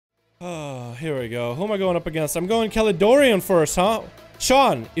Oh, here we go. Who am I going up against? I'm going Caledonian first, huh?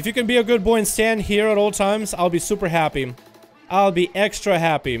 Sean, if you can be a good boy and stand here at all times, I'll be super happy. I'll be extra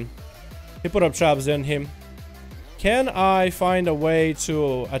happy. He put up traps in him. Can I find a way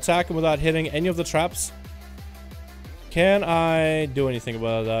to attack him without hitting any of the traps? Can I do anything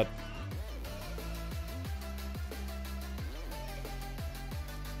about that?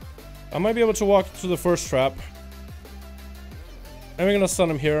 I might be able to walk through the first trap. I'm gonna stun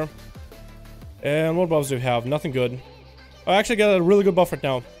him here. And what buffs do we have? Nothing good. I actually got a really good buff right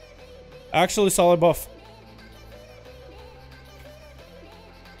now. Actually solid buff.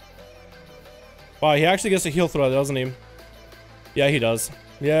 Wow, he actually gets a heal through it, doesn't he? Yeah, he does.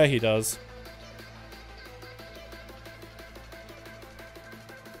 Yeah, he does.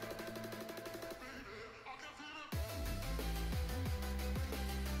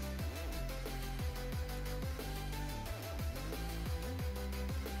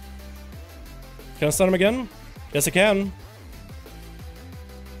 Can I stun him again? Yes, I can.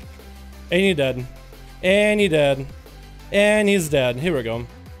 And he's dead. And he's dead. And he's dead. Here we go.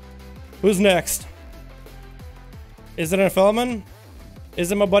 Who's next? Is it a Fellman?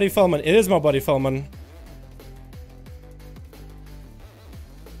 Is it my buddy Fellman? It is my buddy Fellman.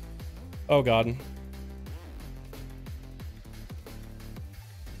 Oh god.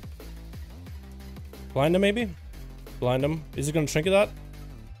 Blind him maybe? Blind him. Is he gonna trinket that?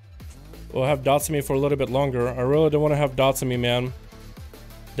 We'll have dots on me for a little bit longer. I really don't want to have dots on me, man.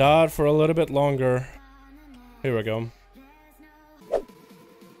 Dot for a little bit longer. Here we go.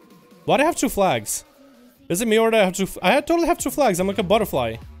 Why do I have two flags? Is it me or do I have two? I totally have two flags. I'm like a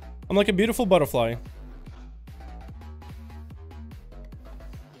butterfly. I'm like a beautiful butterfly.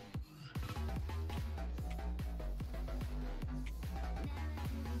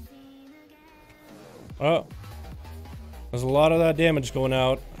 Oh. There's a lot of that damage going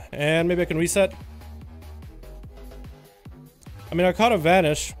out. And maybe I can reset. I mean, I caught a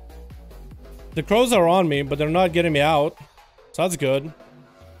vanish. The crows are on me, but they're not getting me out. So that's good.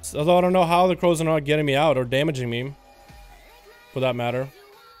 Although I don't know how the crows are not getting me out or damaging me. For that matter.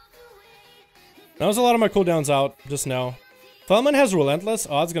 That was a lot of my cooldowns out just now. Fellman has Relentless.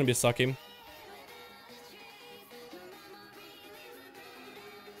 Oh, that's gonna be sucky.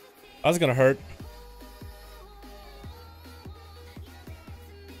 That's gonna hurt.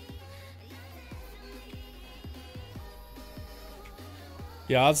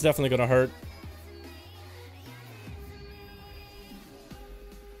 Yeah, that's definitely gonna hurt.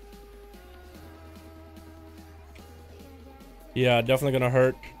 Yeah, definitely gonna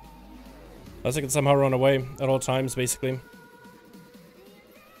hurt. Unless I can somehow run away at all times, basically.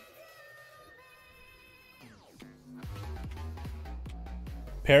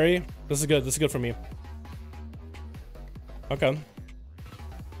 Parry? This is good. This is good for me. Okay.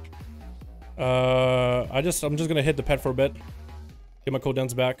 I'm just gonna hit the pet for a bit. Get my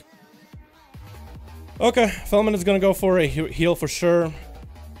cooldowns back. Okay, Fellman is gonna go for a heal for sure.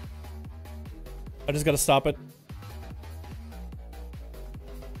 I just gotta stop it.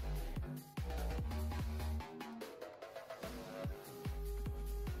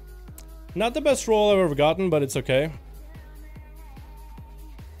 Not the best roll I've ever gotten, but it's okay.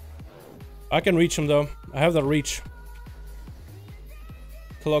 I can reach him though. I have that reach.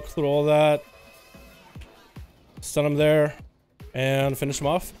 Cloak through all that. Stun him there. And finish him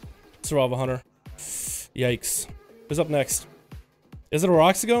off. Survival Hunter. Yikes. Who's up next? Is it a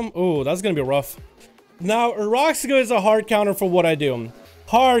Roxigum? Oh, that's gonna be rough. Now, a Roxigum is a hard counter for what I do.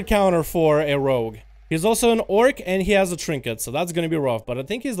 Hard counter for a rogue. He's also an orc and he has a trinket, so that's gonna be rough. But I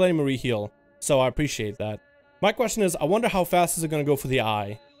think he's letting me re-heal, so I appreciate that. My question is, I wonder how fast is it gonna go for the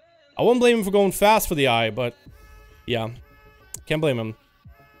eye? I won't blame him for going fast for the eye, but yeah. Can't blame him.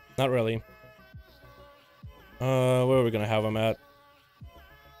 Not really. Where are we gonna have him at?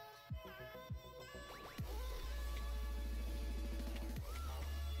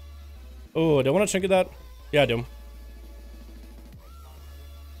 Oh, do I want to trinket that? Yeah, I do.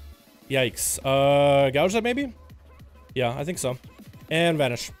 Yikes. Gouge that maybe? Yeah, I think so. And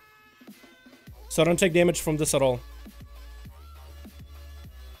vanish. So I don't take damage from this at all.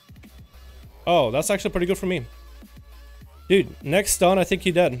 Oh, that's actually pretty good for me. Dude, next stun, I think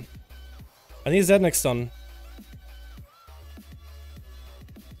he's dead. I think he's dead next stun.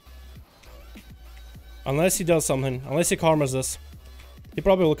 Unless he does something. Unless he karmas this. He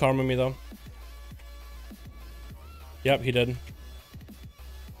probably will karma me though. Yep, he did.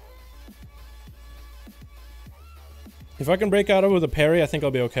 If I can break out of it with a parry, I think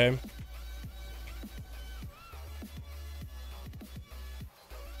I'll be okay.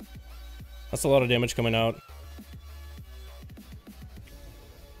 That's a lot of damage coming out.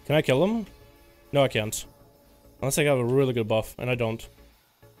 Can I kill him? No, I can't. Unless I have a really good buff, and I don't.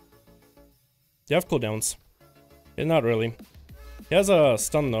 You have cooldowns. Yeah, not really. He has a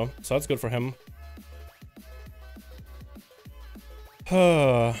stun though, so that's good for him.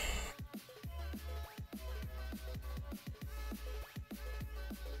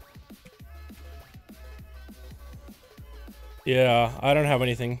 Yeah, I don't have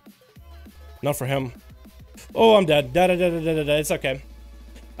anything. Not for him. Oh, I'm dead. Dead. It's okay.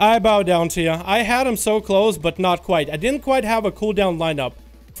 I bow down to you. I had him so close, but not quite. I didn't quite have a cooldown lineup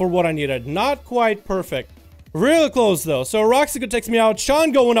for what I needed. Not quite perfect. Real close, though. So Roxico takes me out.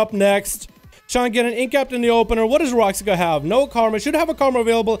 Sean going up next. Sean getting incapped in the opener. What does Roxico have? No karma. Should have a karma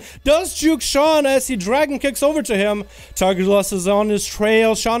available. Does juke Sean as he dragon kicks over to him. Targetless is on his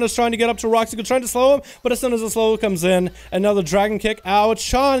trail. Sean is trying to get up to Roxico, trying to slow him. But as soon as the slow comes in, another dragon kick out.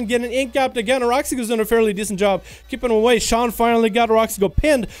 Sean getting incapped again. Roxico's doing a fairly decent job keeping him away. Sean finally got Roxico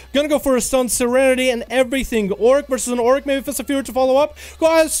pinned. Gonna go for a stun, Serenity, and everything. Orc versus an Orc. Maybe Fist of Fury to follow up.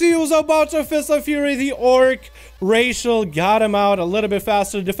 Guys, he was about to Fist of Fury. The Orc. Racial got him out a little bit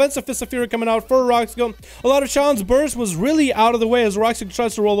faster. Defensive Fist of Fury coming out for Roxico. A lot of Sean's burst was really out of the way as Roxico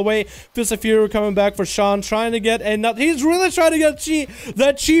tries to roll away. Fist of Fury coming back for Sean, trying to get he's really trying to get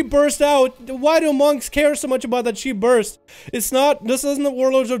that chi burst out. Why do monks care so much about that chi burst? It's not, this isn't the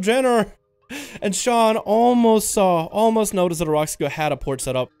Warlords of Jenner. And Sean almost noticed that Roxico had a port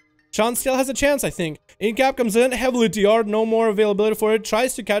set up. Sean still has a chance, I think. Incap comes in, heavily DR'd, no more availability for it.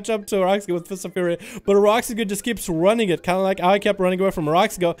 Tries to catch up to Roxico with Fist of Fury, but Roxico just keeps running it, kind of like I kept running away from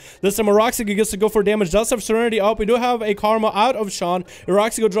Roxico. This time Roxico gets to go for damage, does have Serenity up. We do have a Karma out of Sean.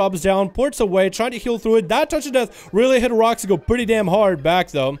 Roxico drops down, ports away, trying to heal through it. That touch of death really hit Roxico pretty damn hard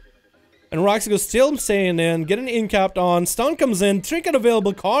back, though. And Roxico still staying in, getting incapped on. Stun comes in, Trinket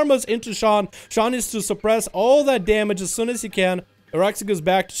available, Karma's into Sean. Sean needs to suppress all that damage as soon as he can. Roxico goes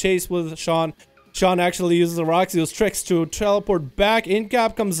back to chase with Sean. Sean actually uses Roxico's tricks to teleport back.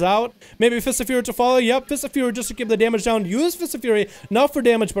 Incap comes out. Maybe Fist of Fury to follow. Yep, Fist of Fury just to keep the damage down. Use Fist of Fury, not for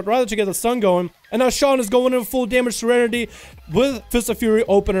damage, but rather to get the stun going. And now Sean is going in full damage Serenity with Fist of Fury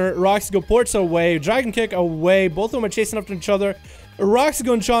opener. Roxico ports away. Dragon kick away. Both of them are chasing after each other.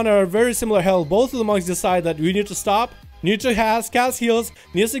 Roxico and Sean are very similar health. Both of the monks decide that we need to stop. Need to cast heals.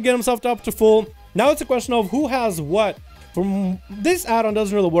 Needs to get himself up to full. Now it's a question of who has what. From this add-on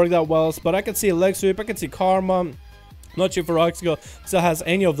doesn't really work that well, but I can see leg sweep, I can see karma. Not sure if Roxico still has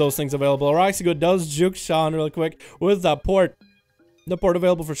any of those things available. Roxico does juke Sean really quick with that port. The port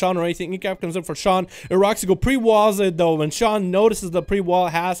available for Sean or anything. Incap comes in for Sean. Roxico pre-walls it though. When Sean notices the pre-wall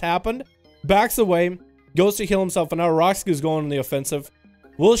has happened, backs away, goes to heal himself, and now Roxico is going on the offensive.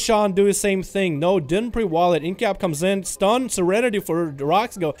 Will Sean do the same thing? No, didn't pre-wall it. Incap comes in. Stun, Serenity for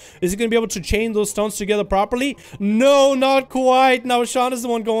Roxico. Is he going to be able to chain those stuns together properly? No, not quite. Now Sean is the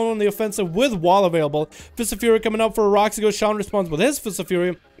one going on the offensive with wall available. Fist of Fury coming up for Roxico. Sean responds with his Fist of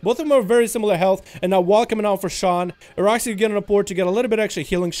Fury. Both of them are very similar health, and now wall coming out for Sean. Roxico getting a port to get a little bit extra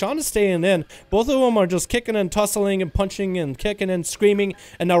healing. Sean is staying in. Both of them are just kicking and tussling and punching and kicking and screaming,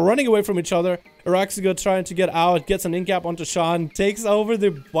 and now running away from each other. Roxico trying to get out, gets an incap onto Sean, takes over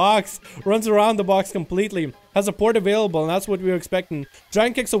the box, runs around the box completely. Has a port available, and that's what we were expecting.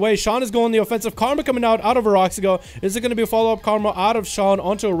 Dragon kicks away. Sean is going the offensive. Karma coming out of Roxico. Is it going to be a follow-up Karma out of Sean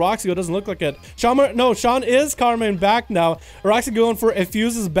onto Roxico? Doesn't look like it. Sean is Karma back now. Roxico going for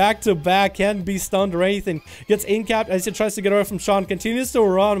effuses back to back. Can't be stunned or anything. Gets incapped as he tries to get away from Sean. Continues to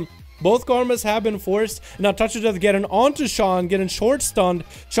run. Both Karmas have been forced. Now Touch of Death getting onto Sean, getting short stunned.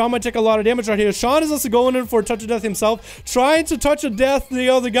 Sean might take a lot of damage right here. Sean is also going in for Touch of Death himself, trying to Touch of Death the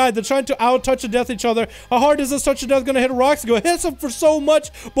other guy. They're trying to out Touch of Death each other. How hard is this Touch of Death gonna hit Roxico? Hits him for so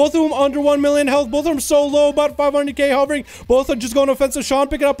much. Both of them under 1 million health. Both of them so low, about 500k hovering. Both are just going offensive. Sean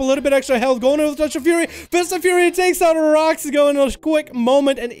picking up a little bit extra health, going in with Touch of Fury. Fist of Fury takes out Roxico in a quick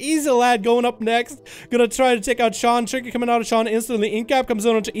moment. And Easy Lad going up next. Gonna try to take out Sean. Tricky coming out of Sean instantly. Incap comes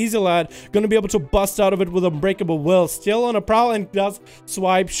in onto Easy Lad. Gonna be able to bust out of it with Unbreakable Will. Still on a prowl and does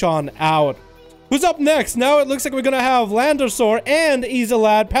swipe Sean out. Who's up next? Now it looks like we're gonna have Landosaur and Easy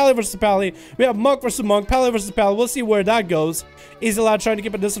Lad. Pally versus Pally. We have Monk versus Monk. Pally versus Pally. We'll see where that goes. Easy Lad trying to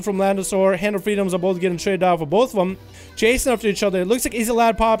keep a distance from Landosaur. Hand of Freedoms are both getting traded out for both of them. Chasing after each other. It looks like Easy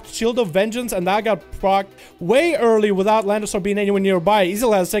Lad popped Shield of Vengeance, and that got procced way early without Landosaur being anywhere nearby. Easy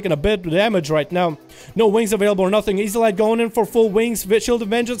Lad's taking a bit of damage right now. No wings available or nothing. Easy Lad going in for full wings. Shield of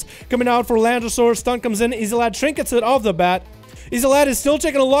Vengeance coming out for Landosaur. Stun comes in. Easy Lad trinkets it off the bat. Easy Lad is still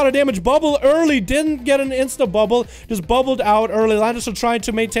taking a lot of damage. Bubble early, didn't get an insta bubble, just bubbled out early. Lannister trying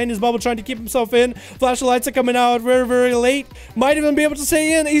to maintain his bubble, trying to keep himself in. Flash of lights are coming out very, very late. Might even be able to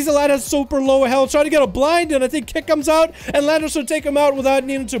stay in. Easy Lad has super low health, trying to get a blind, and I think Kick comes out, and Lannister take him out without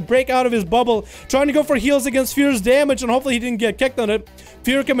needing to break out of his bubble. Trying to go for heals against Fear's damage, and hopefully he didn't get kicked on it.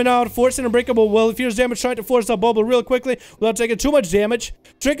 Fear coming out, forcing Unbreakable Will. Fear's damage, trying to force that bubble real quickly without taking too much damage.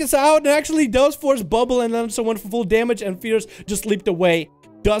 Trick is out and actually does force bubble, and then someone for full damage, and Fear's just leaped away.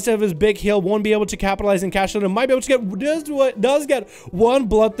 Does have his big heal, won't be able to capitalize and cash it in. Might be able to get, does get one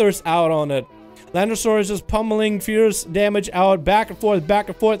Bloodthirst out on it. Lannister is just pummeling Fear's damage out, back and forth, back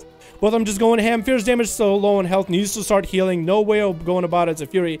and forth. Both of them just going ham. Fear's damage is so low in health, needs to start healing. No way of going about it. It's a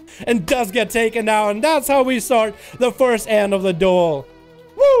Fury, and does get taken down. And that's how we start the first end of the duel.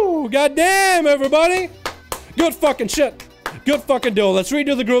 Woo! Goddamn, everybody! Good fucking shit. Good fucking duel. Let's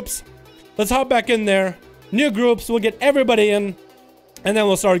redo the groups. Let's hop back in there. New groups. We'll get everybody in. And then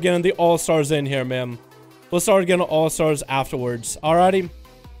we'll start getting the all-stars in here, man. We'll start getting all-stars afterwards. Alrighty.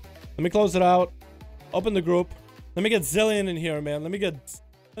 Let me close it out. Open the group. Let me get Zillion in here, man. Let me get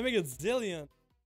Zillion.